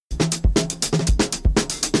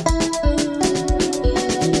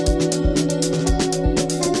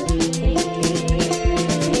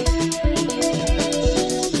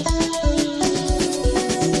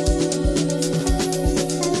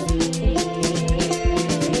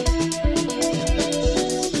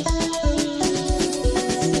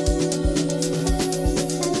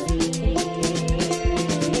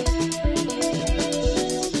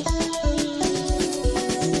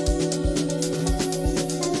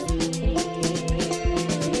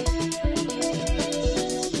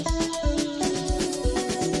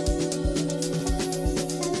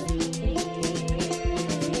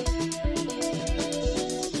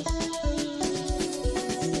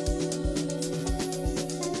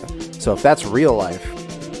So if that's real life,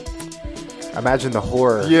 imagine the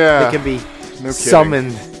horror Yeah. that can be No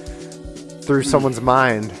summoned through someone's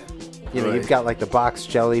mind. You know, Right. you've got like the box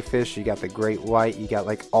jellyfish, you got the great white, you got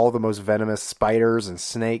like all the most venomous spiders and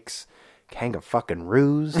snakes,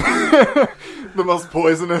 kangaroos, The most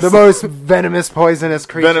poisonous. the most venomous, poisonous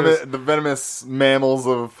creatures, the venomous mammals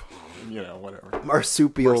of, whatever.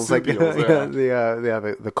 marsupials, Marsupials,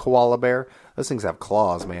 the koala bear. Those things have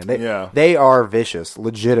claws, man. Yeah. They are vicious.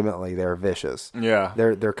 Legitimately, they're vicious. Yeah.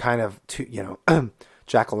 They're kind of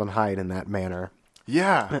Jekyll and Hyde in that manner.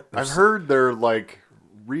 Yeah. I've heard they're like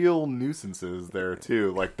real nuisances there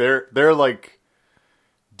too. Like they're like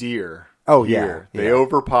deer. Oh, here. yeah. They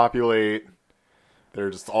overpopulate. They're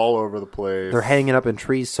just all over the place. They're hanging up in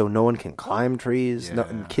trees so no one can climb trees. Yeah. No,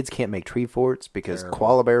 and kids can't make tree forts because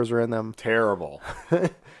koala bears are in them. Terrible. They're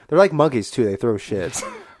like monkeys too. They throw shit.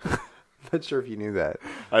 Not sure if you knew that.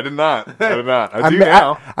 I did not. I do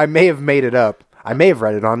now. I may have made it up. I may have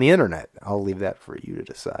read it on the internet. I'll leave that for you to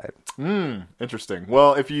decide. Interesting.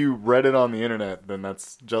 Well, if you read it on the internet, then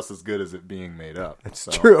that's just as good as it being made up. It's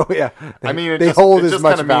true, yeah. I mean, they just, hold it as just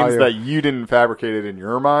much kind of value. means that you didn't fabricate it in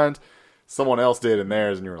your mind. Someone else did in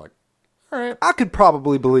theirs, and you were like, "All right, I could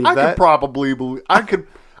probably believe I that. could probably believe. I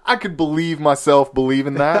could believe myself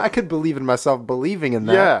believing that. I could believe in myself believing in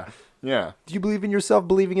that. Yeah, yeah. Do you believe in yourself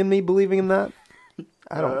believing in me believing in that?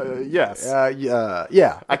 I don't. Yes.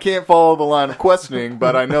 Yeah. I can't follow the line of questioning,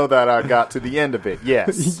 but I know that I got to the end of it.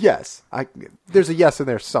 Yes. Yes. There's a yes in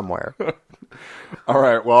there somewhere. All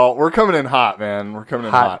right. Well, we're coming in hot, man. We're coming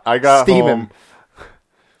in hot. I got Steaming. home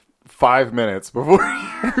 5 minutes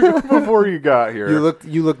before you got here. You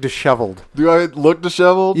look disheveled. Do I look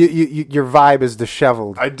disheveled? Your vibe is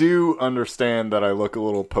disheveled. I do understand that I look a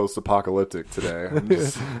little post-apocalyptic today. I'm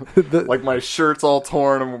just, like my shirt's all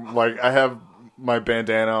torn. I'm like I have my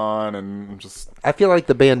bandana on, and I'm just. I feel like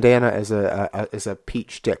the bandana is a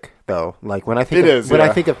peach stick though. Like when I think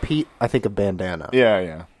I think of Pete, I think of bandana.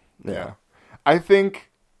 Yeah. I think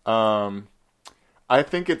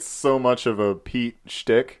it's so much of a Pete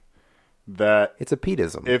shtick that It's a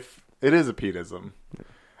Peteism. if it is a Peteism,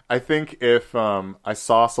 I think if I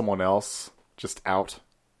saw someone else just out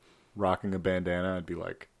rocking a bandana, I'd be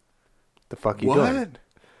like, the fuck you doing?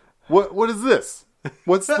 What is this?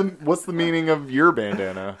 What's the meaning of your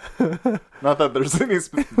bandana? Not that there's any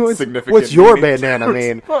significant. What's your meaning to bandana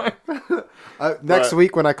it. mean? Next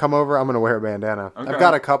week when I come over, I'm gonna wear a bandana. Okay. I've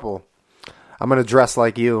got a couple. I'm gonna dress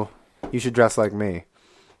like you. You should dress like me.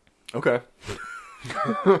 Okay.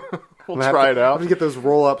 We'll I'm try it I'm out. gonna get those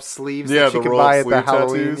roll up sleeves Yeah, that you the can roll-up buy at the sleeve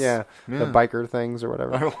Halloween. tattoos. Yeah, the biker things or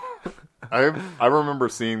whatever. I remember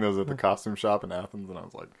seeing those at the costume shop in Athens, and I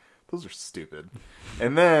was like, those are stupid.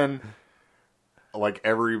 And then, like,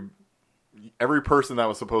 every person that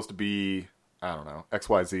was supposed to be, I don't know,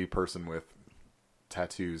 XYZ person with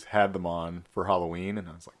tattoos had them on for Halloween, and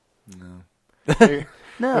I was like, no.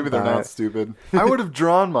 Maybe they're not stupid. I would have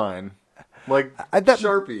drawn mine. Like,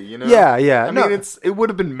 Sharpie, you know? Yeah. I mean, it would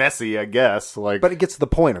have been messy, I guess. Like, But it gets the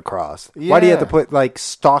point across. Why do you have to Yeah. put like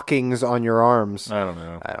stockings on your arms? I don't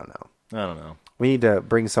know. I don't know. We need to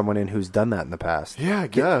bring someone in who's done that in the past. Yeah, I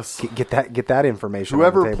guess. Get that information.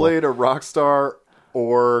 Whoever on the table. played a rock star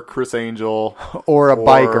or Chris Angel or a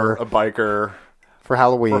biker a biker for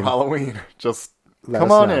Halloween. for Halloween, just Let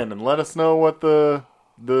come us on know. in and let us know what the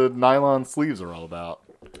nylon sleeves are all about.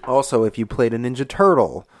 Also, if you played a Ninja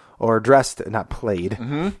Turtle or dressed, not played,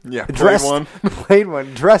 Yeah, dressed played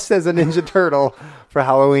one, dressed as a Ninja Turtle for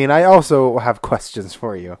Halloween, I also have questions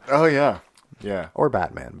for you. Oh yeah, yeah. Or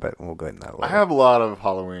Batman, but we'll go into that later. I have a lot of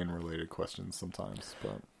Halloween related questions sometimes,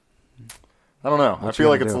 but I don't know. I you feel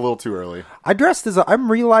like gonna it's do? a little too early.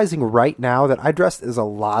 I'm realizing right now that I dressed as a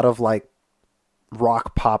lot of like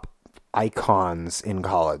rock pop icons in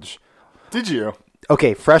college. Did you?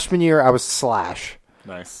 Okay, freshman year I was Slash.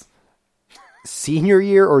 Nice. Senior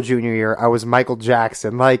year or junior year I was Michael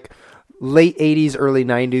Jackson. Like late 80s, early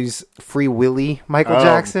 90s Free Willy Michael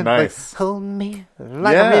Jackson. Nice. Like, hold me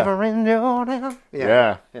like Yeah. a river in Jordan.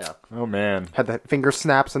 Yeah. Yeah. Oh man. Had the finger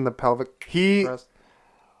snaps in the pelvic thrust.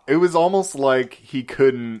 It was almost like he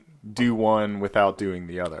couldn't do one without doing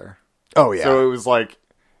the other. Oh yeah. So it was like,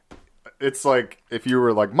 it's like if you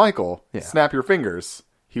were like, Michael, Yeah. snap your fingers,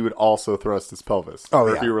 he would also thrust his pelvis. Oh, or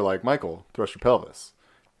yeah. if you were like, Michael, thrust your pelvis,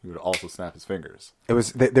 he would also snap his fingers. It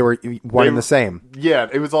was they were one and the same. Yeah,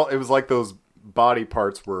 it was like those body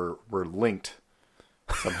parts were linked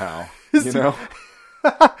somehow. You know?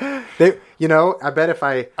 They, I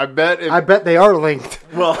bet I bet they are linked.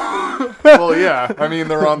 well, yeah. I mean,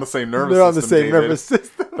 they're on the same nervous They're system. on the same David. nervous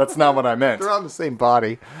system. That's not what I meant. They're on the same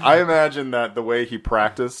body. I imagine that the way he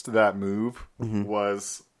practiced that move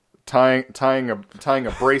was tying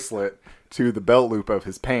a bracelet to the belt loop of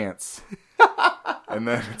his pants. And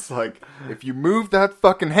then it's like, if you move that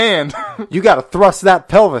fucking hand, You got to thrust that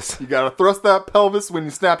pelvis. you gotta thrust that pelvis when you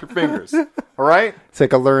snap your fingers. All right? It's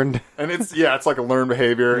like a learned. And it's like a learned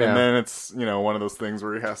behavior. Yeah. And then it's, one of those things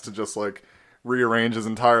where he has to just like rearrange his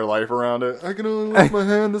entire life around it. I can only lift my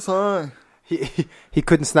hand this high. He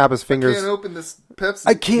couldn't snap his fingers. Can't open this Pepsi.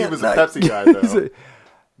 I can't. He was a Pepsi guy, though.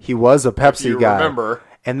 He was a Pepsi you guy. remember.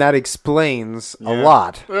 And that explains a Yeah.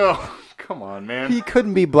 lot. Oh, come on, man. He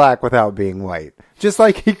couldn't be black without being white. Just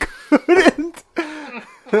like he couldn't.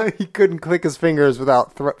 He couldn't click his fingers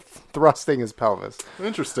without thrusting his pelvis.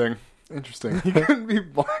 Interesting. He couldn't be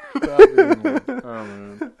black without being white. Oh,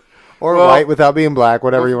 man. Or Well, white without being black,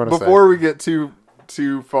 whatever you want to say. Before we get too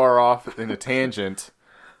far off in a tangent,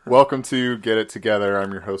 welcome to Get It Together.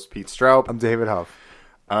 I'm your host, Pete Straub. I'm David Huff.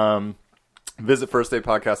 Visit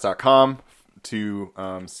firstdaypodcast.com to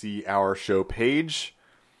see our show page,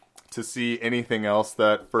 to see anything else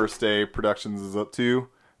that First Day Productions is up to.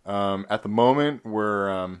 At the moment,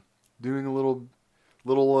 we're doing a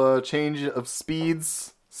little change of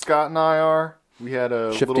speeds. Scott and I are. We had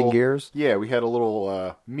a Shifting gears? Yeah, we had a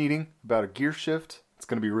little meeting about a gear shift. It's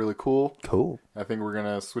going to be really cool. Cool. I think we're going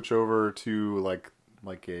to switch over to like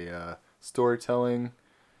a storytelling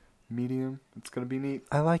medium. It's going to be neat.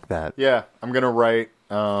 I like that. Yeah, I'm going to write.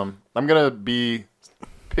 I'm going to be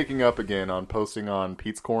picking up again on posting on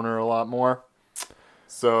Pete's Corner a lot more.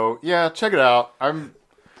 So, yeah, check it out.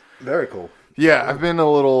 Very cool. Yeah, I've been a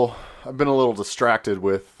little distracted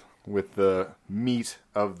with the meat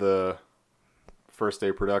of the First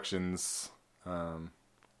Day Productions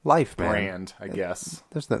Life, man. brand, I guess.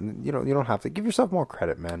 There's nothing. You don't have to give yourself more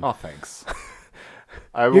credit, man. Oh, thanks.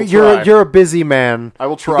 I will try. You're a busy man. I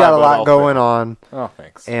will try. You got a but lot I'll going fail. on. Oh,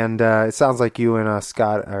 thanks. And it sounds like you and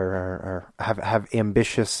Scott have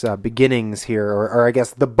ambitious beginnings here, or I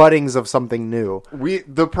guess the buddings of something new.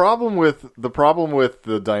 The problem with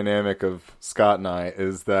the dynamic of Scott and I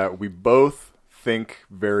is that we both think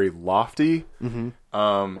very lofty.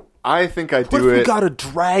 Mm-hmm. I think I do What if it. we got a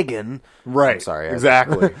dragon? Right. I'm sorry.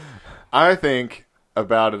 Exactly. I think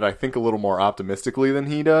about it. I think a little more optimistically than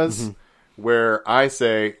he does. Mm-hmm. Where I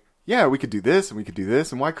say, yeah, we could do this and we could do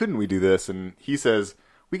this, and why couldn't we do this? And he says,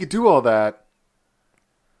 we could do all that,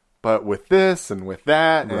 but with this and with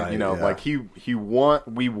that, and Right, yeah. like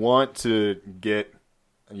we want to get,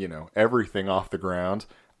 everything off the ground.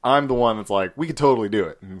 I'm the one that's like, we could totally do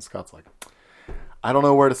it, and Scott's like, I don't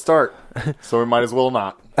know where to start, so we might as well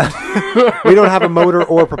not. We don't have a motor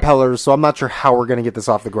or propellers, so I'm not sure how we're going to get this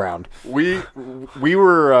off the ground. We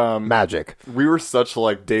were Magic. we were such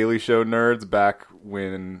like Daily Show nerds back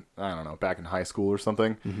when, I don't know, back in high school or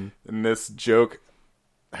something. Mm-hmm. And this joke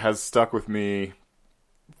has stuck with me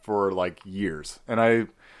for like years. And I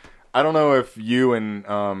don't know if you and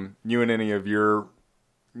any of your,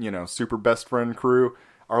 super best friend crew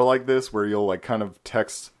are like this, where you'll like kind of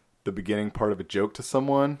text the beginning part of a joke to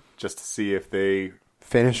someone just to see if they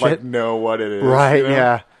Finish like it. know what it is. Right,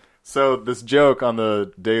 yeah. So this joke on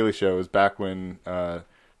the Daily Show is back when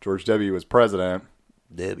George W. was president,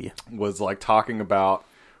 was like talking about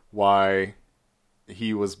why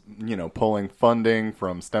he was, pulling funding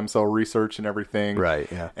from stem cell research and everything. Right,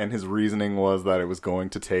 yeah. And his reasoning was that it was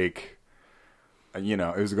going to take,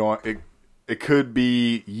 it could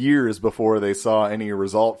be years before they saw any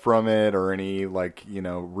result from it or any like,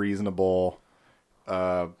 reasonable,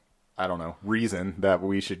 I don't know, reason that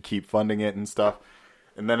we should keep funding it and stuff.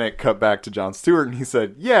 And then it cut back to Jon Stewart, and he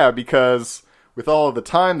said, yeah, because with all of the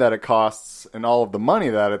time that it costs and all of the money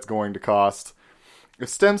that it's going to cost, if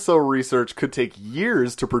stem cell research could take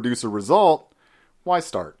years to produce a result, why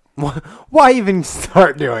start? Why even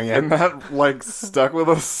start doing it? And that like stuck with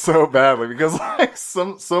us so badly because like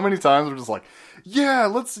so many times we're just like, yeah,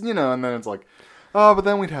 let's, and then it's like, oh, but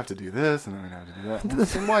then we'd have to do this and then we'd have to do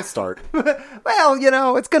that. And why start?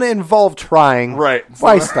 Well, it's going to involve trying. Right.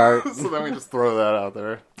 Why start? So then we just throw that out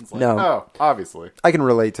there. It's like, No. oh, obviously. I can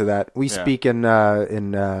relate to that. We Yeah. speak in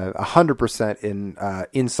 100% in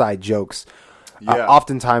inside jokes. Yeah.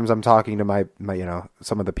 Oftentimes, I'm talking to my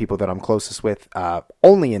some of the people that I'm closest with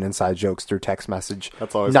only in inside jokes through text message.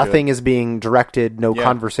 That's always Nothing is being directed. No Yeah.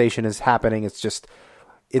 conversation is happening. It's just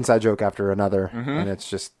inside joke after another, Mm-hmm. and it's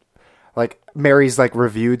just like Mary's like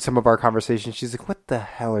reviewed some of our conversations. She's like, "What the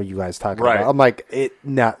hell are you guys talking Right. about?" I'm like,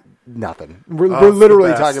 nothing. We're It's literally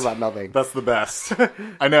the best. talking about nothing. That's the best.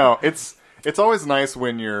 I know. It's always nice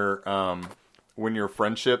when your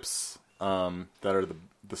friendships that are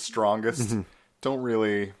the strongest Mm-hmm. don't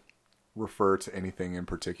really refer to anything in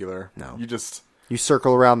particular. No. You just You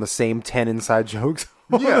circle around the same 10 inside jokes.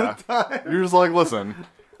 yeah. You're just like, listen,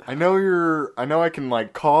 I know I can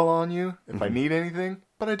like call on you if I need anything,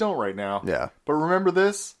 but I don't right now. Yeah. But remember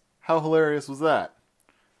this? How hilarious was that?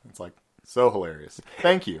 It's like, so hilarious.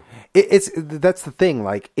 Thank you. That's the thing.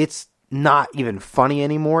 Like, it's not even funny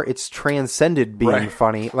anymore. It's transcended being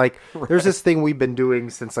funny. Like, there's this thing we've been doing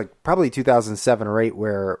since like probably 2007 or 8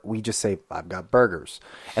 where we just say, I've got burgers.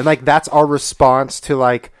 And like, that's our response to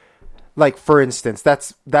like for instance,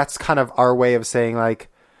 that's kind of our way of saying like,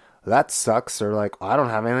 that sucks, or like, I don't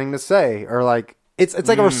have anything to say, or like, it's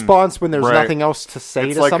like a response when there's nothing else to say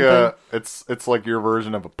it's to like something. It's like your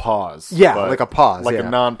version of a pause. Yeah, like a pause. Like yeah. a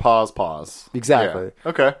non-pause pause. Exactly. Yeah.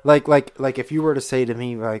 Okay. Like if you were to say to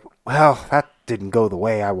me like, well, that didn't go the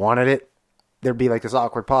way I wanted it, there'd be like this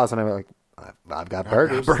awkward pause, and I'm like, I've got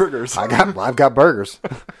burgers. Burgers. I've got burgers.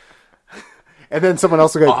 And then someone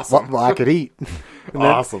else will go, Awesome. well, I could eat. And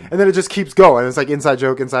Awesome. And then it just keeps going. It's like inside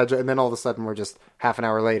joke. And then all of a sudden we're just half an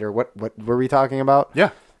hour later. What were we talking about?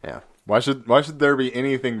 Yeah. Yeah. Why should there be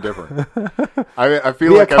anything different? I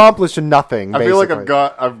feel We like accomplished nothing. I feel like basically.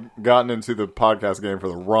 I've gotten into the podcast game for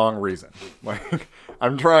the wrong reason. Like,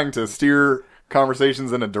 I'm trying to steer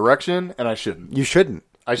conversations in a direction, and I shouldn't. You shouldn't.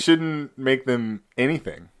 I shouldn't make them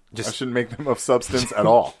anything. I Just- shouldn't make them of substance at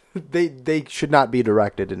all. They should not be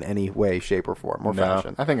directed in any way, shape, or form or No,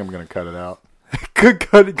 fashion. I think I'm gonna cut it out. Good,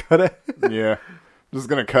 cut it. Yeah, I'm just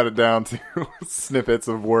gonna cut it down to snippets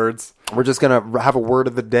of words. We're just gonna have a word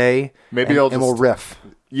of the day. Maybe and, I'll and we'll just- riff.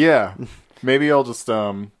 Yeah, maybe I'll just take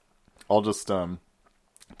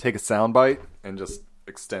a sound bite and just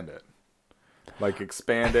extend it, like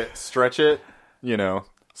expand it, stretch it. You know,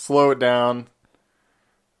 slow it down,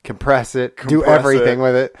 Compress it. do Compress everything it.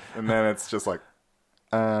 with it. and then it's just like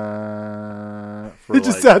for It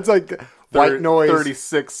just sounds like white noise.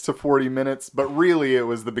 36 to 40 minutes, but really it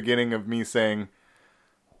was the beginning of me saying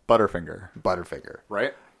Butterfinger, Butterfinger.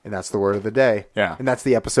 right? And that's the word of the day. Yeah. And that's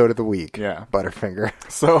the episode of the week. Yeah. Butterfinger.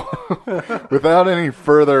 So, without any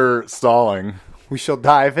further stalling, We shall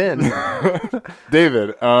dive in.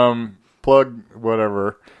 David, plug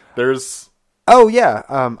whatever. There's Oh, yeah.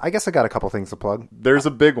 I guess I got a couple things to plug. a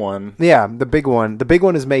big one. Yeah, the big one. The big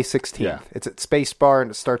one is May 16th. Yeah. It's at Space Bar,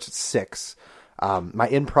 and it starts at 6. My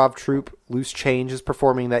improv troupe, Loose Change, is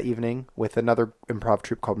performing that evening with another improv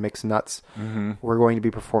troupe called Mixed Nuts. Mm-hmm. We're going to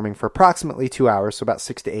be performing for approximately 2 hours, so about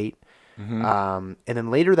 6 to 8. Mm-hmm. And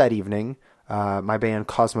then later that evening, my band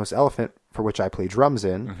Cosmos Elephant, for which I play drums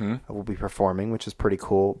in, will be performing, which is pretty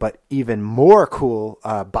cool. But even more cool,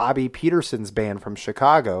 Bobby Peterson's band from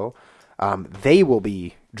Chicago, they will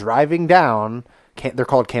be driving down. They're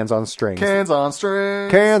called Cans on Strings. Cans on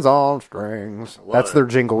strings. Cans on Strings. That's it. their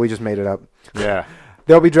jingle. We just made it up. Yeah.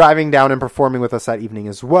 They'll be driving down and performing with us that evening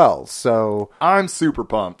as well. So I'm super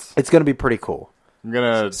pumped. it's going to be pretty cool. I'm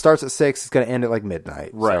gonna It starts at 6. It's going to end at like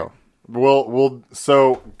midnight. right. So. We'll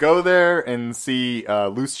go there and see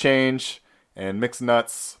Loose Change and Mixed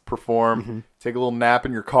Nuts perform. Take a little nap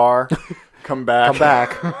in your car. Come back.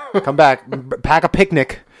 Come back. Pack a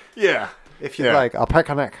picnic Yeah. if you'd like. I'll pack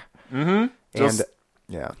a neck. Just And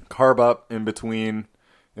yeah, carb up in between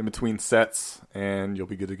sets, and you'll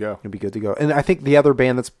be good to go. you'll be good to go. And I think the other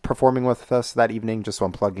band that's performing with us that evening, just so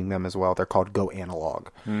I'm plugging them as well, they're called Go Analog.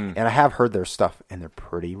 And I have heard their stuff, and they're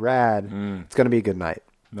pretty rad. It's going to be a good night.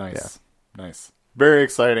 Nice. Nice. Very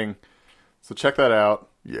exciting. So check that out.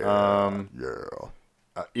 Yeah.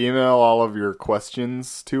 Email all of your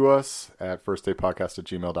questions to us at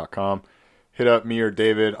firstdaypodcast@gmail.com. Hit up me or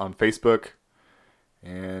David on Facebook.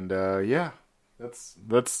 And yeah,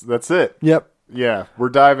 that's it. Yep. Yeah, we're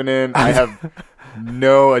diving in. I have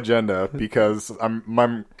no agenda because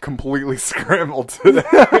I'm completely scrambled today.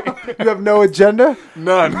 You have no agenda?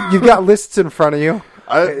 None. You've got lists in front of you.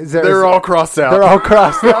 They're all crossed out. They're all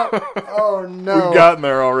crossed out. Oh no! We've gotten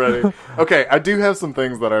there already. Okay, I do have some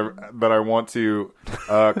things that I want to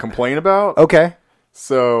complain about. Okay,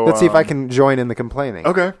 So let's see if I can join in the complaining.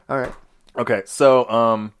 Okay. All right. Okay.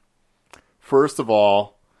 So first of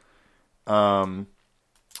all, I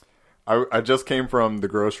just came from the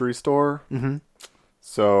grocery store. Mm-hmm.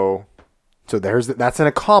 So that's an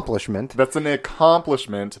accomplishment. that's an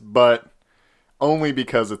accomplishment, but only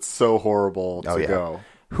because it's so horrible to go.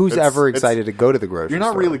 Who's ever excited to go to the grocery You're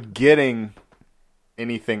not store? really getting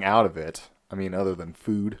anything out of it. I mean, other than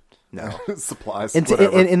food. No. Supplies, And,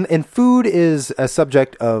 whatever. and food is a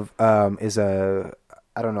subject of a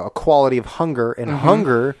quality of hunger, and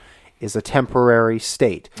hunger is a temporary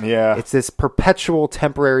state. Yeah. It's this perpetual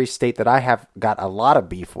temporary state that I have got a lot of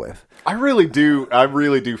beef with. I really do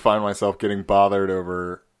find myself getting bothered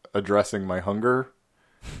over addressing my hunger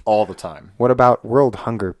all the time. What about world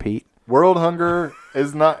hunger, Pete? World hunger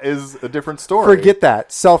is a different story. Forget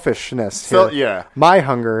that selfishness. So, here. yeah. My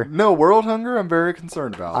hunger. No, world hunger I'm very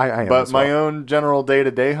concerned about. I am but as well. my own general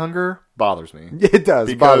day-to-day hunger bothers me. It does.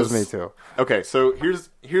 It bothers me too. Okay, so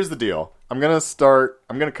here's the deal. I'm gonna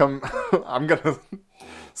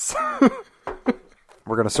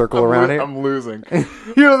We're gonna circle around here. I'm losing. You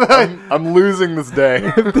know that I'm losing this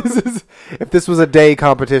day. If this was a day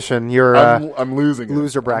competition, you're I'm losing it.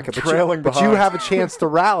 loser bracket. I'm trailing but you behind. have a chance to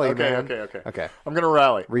rally, Okay, man. okay. I'm gonna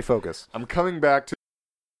rally. Refocus. I'm coming back to.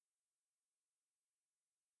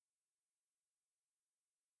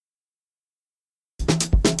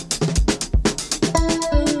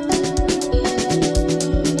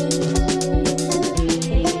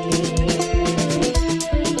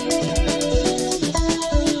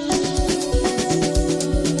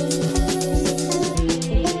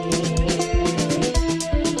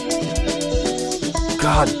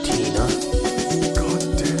 God, Tina. God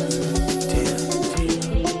damn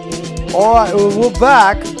Tina. All right, we're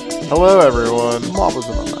back. Hello, everyone. Marbles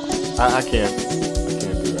in my mouth. I can't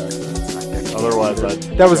do accents. Otherwise,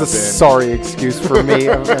 That was a jump in. sorry excuse for me.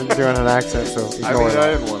 I'm doing an accent, so ignore I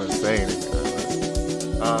that. didn't want to say anything.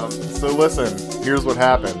 So listen, here's what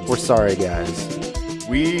happened. We're sorry, guys.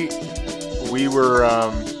 We were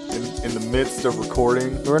in the midst of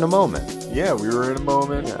recording. We're in a moment. Yeah, we were in a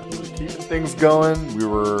moment. Yeah. We were keeping things going. We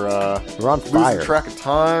were We're on fire. losing track of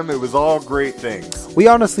time. It was all great things. We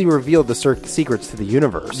honestly revealed the secrets to the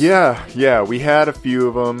universe. Yeah. We had a few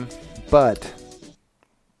of them, But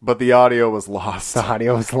but the audio was lost. the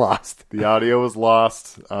audio is lost. The audio was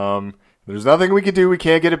lost. There's nothing we can do. We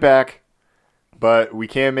can't get it back, but we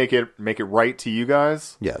can make it right to you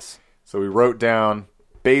guys. Yes. So we wrote down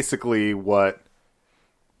basically what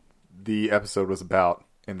the episode was about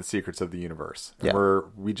in the secrets of the universe. And Yeah.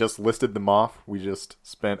 we just listed them off. We just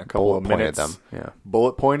spent a couple of Bullet pointed minutes them. Yeah.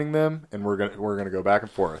 bullet pointing them, and we're gonna go back and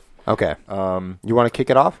forth. Okay. You want to kick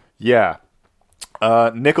it off? Yeah.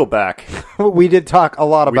 Nickelback. We did talk a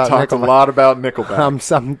lot We about talked Nickelback. a lot about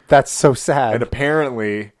Nickelback. That's so sad. And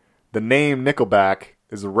apparently, the name Nickelback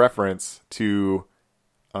is a reference to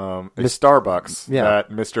a Starbucks yeah. that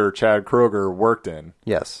Mr. Chad Kroger worked in,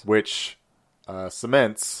 Yes. which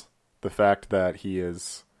cements the fact that he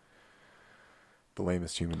is the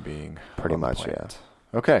lamest human being. Pretty on the much, planet.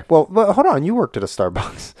 Okay. Well, but hold on. You worked at a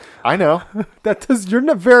Starbucks. I know. You're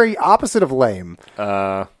the very opposite of lame.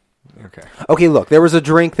 Okay. Okay, look. There was a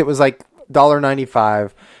drink that was like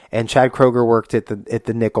 $1.95, and Chad Kroger worked at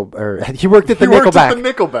the Nickel. Or he worked at the He worked Nickelback. at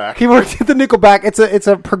the Nickelback. He worked at the Nickelback. It's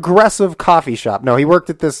a progressive coffee shop. No, he worked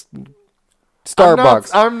at this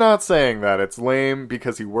Starbucks. I'm not saying that it's lame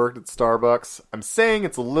because he worked at Starbucks. I'm saying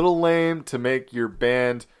it's a little lame to make your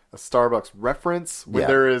band a Starbucks reference when Yeah.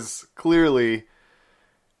 there is clearly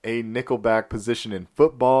a Nickelback position in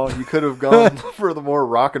football. You could have gone for the more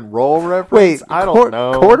rock and roll reference. Wait, I don't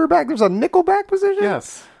know. Quarterback? There's a Nickelback position?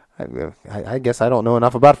 Yes. I guess I don't know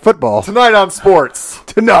enough about football. Tonight on sports.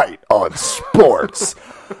 Tonight on sports,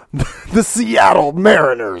 the Seattle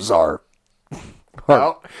Mariners are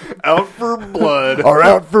Out for blood.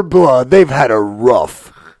 out for blood. They've had a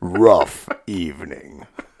rough evening.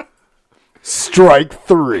 Strike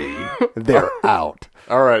 3. They're out.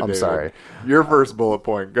 All right, I'm David. sorry. Your first bullet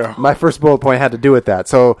point. Go. My first bullet point had to do with that.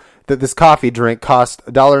 So this coffee drink cost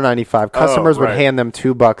 $1.95. Customers would right. hand them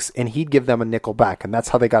 $2, and he'd give them a nickel back, and that's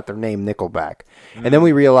how they got their name, Nickelback. And then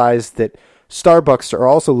we realized that Starbucks are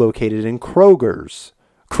also located in Kroger stores.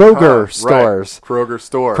 Right. Kroger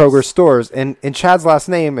stores. Kroger stores, and Chad's last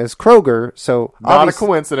name is Kroger, so Not a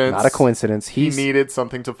coincidence. Not a coincidence. He needed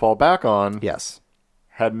something to fall back on. Yes,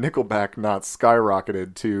 Had Nickelback not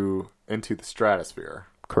skyrocketed into the stratosphere.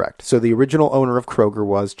 correct. So the original owner of Kroger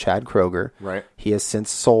was Chad Kroger. Right. He has since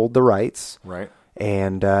sold the rights. Right.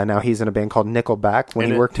 And now he's in a band called Nickelback when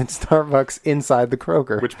And he worked in Starbucks inside the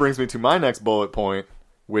Kroger. Which brings me to my next bullet point,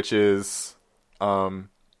 which is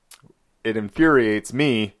it infuriates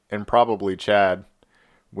me and probably Chad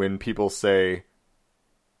when people say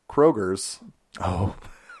Kroger's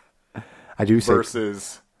I do say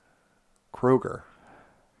versus Kroger.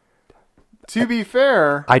 To be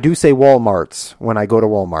fair, I do say Walmart's when I go to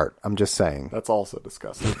Walmart. I'm just saying. that's also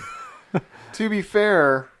disgusting. To be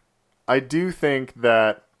fair, I do think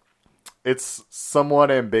that it's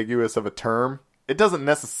somewhat ambiguous of a term. It doesn't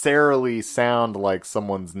necessarily sound like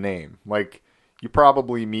someone's name. Like, you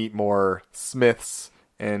probably meet more Smiths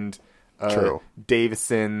and True.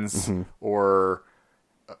 Davisons or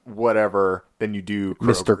whatever than you do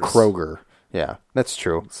Kroger's. Mr. Kroger. Yeah, that's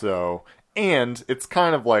true. So, and it's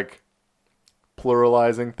kind of like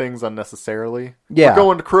pluralizing things unnecessarily. Yeah. We're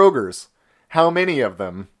going to Kroger's. How many of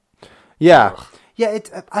them? Yeah.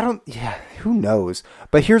 Yeah, who knows?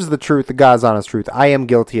 But here's the truth, the God's honest truth. I am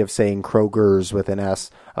guilty of saying Kroger's with an S.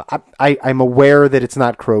 I'm aware that it's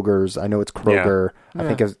not Kroger's. I know it's Kroger. Yeah.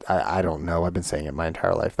 I think I don't know. I've been saying it my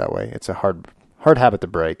entire life that way. It's a hard habit to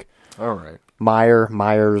break. All right.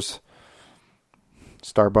 Myers,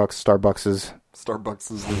 Starbucks is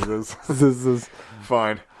Starbucks is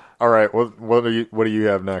fine. All right. What do you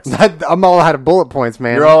have next? I'm all out of bullet points,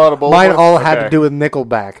 man. You're all out of bullet Mine points? all had Okay. to do with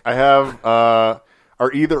Nickelback. I have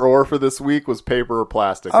our either or for this week was paper or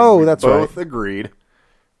plastic. Oh, we that's both right. agreed.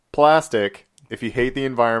 Plastic, if you hate the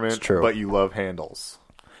environment, It's true. but you love handles.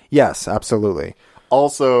 Yes, absolutely.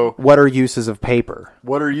 Also, What are uses of paper?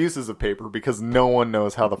 what are uses of paper? Because no one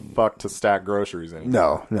knows how the fuck to stack groceries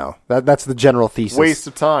anymore. No. That's the general thesis. Waste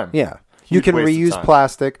of time. Yeah. You Huge can waste of reuse time.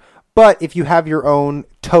 plastic, but if you have your own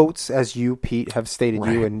totes, as you, Pete, have stated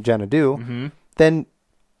you Right. and Jenna do, then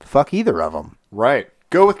fuck either of them. Right.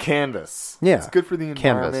 Go with canvas. Yeah. It's good for the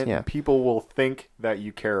Canvas, environment. yeah. People will think that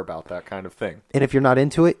you care about that kind of thing. And if you're not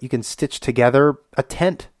into it, you can stitch together a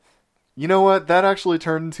tent. You know what? That actually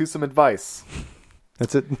turned into some advice.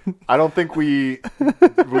 That's it. I don't think we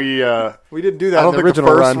We didn't do that I don't in the think the original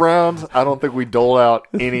first run. round, I don't think we doled out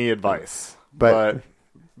any advice. But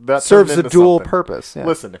that Serves turned a into dual something. purpose. Yeah.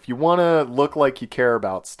 Listen, if you want to look like you care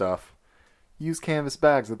about stuff, use canvas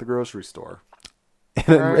bags at the grocery store.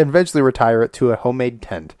 And Right. eventually retire it to a homemade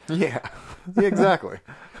tent. Yeah, exactly.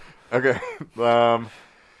 Okay.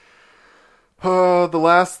 The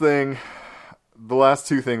last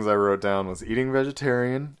two things I wrote down was eating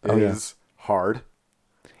vegetarian is hard,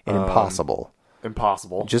 And impossible.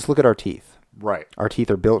 impossible. Just look at our teeth. Right. Our teeth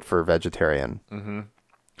are built for vegetarian. Mm-hmm.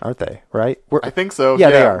 Aren't they? Right? I think so. Yeah,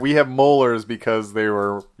 they are. We have molars because they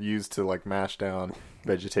were used to like mash down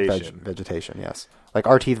vegetation. Vegetation, yes. Like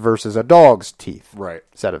our teeth versus a dog's teeth. Right.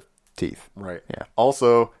 Set of teeth. Right. Yeah.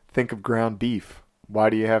 Also, think of ground beef. Why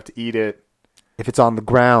do you have to eat it? If it's on the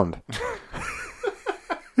ground,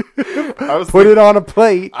 I was put it on a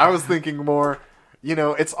plate. I was thinking more,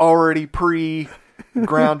 it's already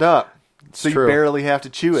pre-ground up. So true. you barely have to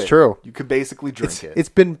chew it. It's true. You could basically drink it. It's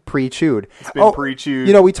been pre-chewed. It's been pre-chewed.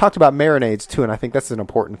 We talked about marinades too, and I think that's an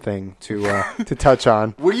important thing to to touch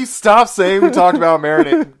on. Will you stop saying we talked about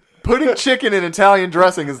marinade? Putting chicken in Italian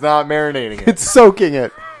dressing is not marinating it. It's soaking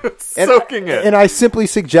it. Soaking it. And I simply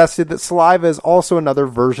suggested that saliva is also another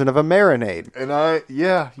version of a marinade.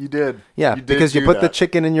 You did. Yeah, You did because you do put the that.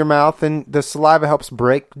 chicken in your mouth and the saliva helps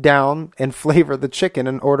break down and flavor the chicken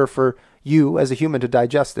in order for you as a human to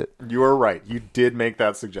digest it. You are right. You did make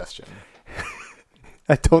that suggestion.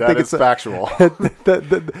 I don't That think is it's factual.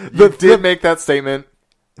 the You did make that statement.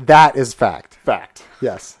 that is fact. Fact.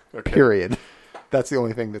 Yes. Okay. Period. That's the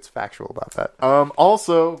only thing that's factual about that.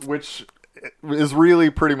 Also, which is really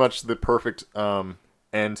pretty much the perfect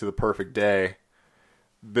end to the perfect day.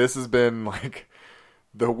 This has been like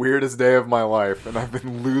the weirdest day of my life, and I've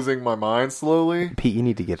been losing my mind slowly. Pete, you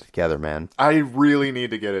need to get it together, man. I really need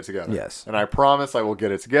to get it together. Yes. And I promise I will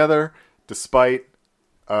get it together, despite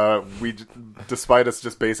us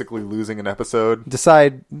just basically losing an episode.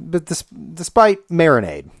 Despite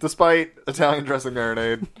marinade. Despite Italian dressing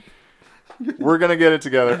marinade. We're going to get it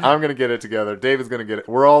together. I'm going to get it together. David's going to get it.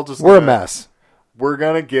 We're a mess. We're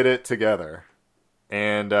going to get it together.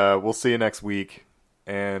 And we'll see you next week.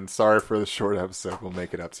 And sorry for the short episode. We'll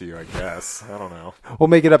make it up to you, I guess. I don't know. We'll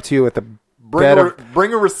make it up to you at the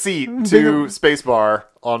Bring a receipt to Spacebar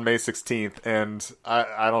on May 16th. And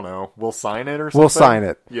I don't know. We'll sign it or something? We'll sign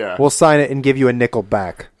it. Yeah. We'll sign it and give you a nickel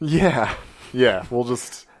back. Yeah. Yeah. We'll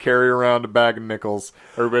just carry around a bag of nickels.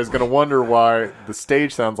 Everybody's going to wonder why the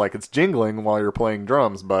stage sounds like it's jingling while you're playing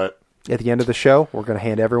drums, but At the end of the show, we're going to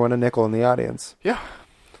hand everyone a nickel in the audience. yeah.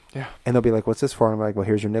 Yeah. And they'll be like, what's this for? And I'm like, well,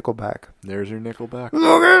 here's your nickel back. There's your nickel back.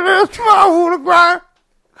 Look at this photograph.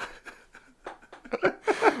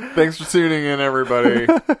 Thanks for tuning in, everybody.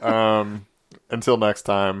 Until next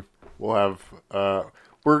time, we'll have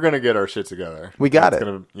we're going to get our shit together. We got It's it.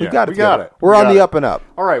 gonna- We yeah, got it. We got together. it. We're We on got the it. up and up.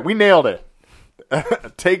 All right, we nailed it.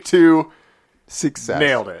 Take 2. Success.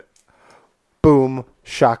 Nailed it. Boom.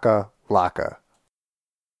 Shaka. Laka.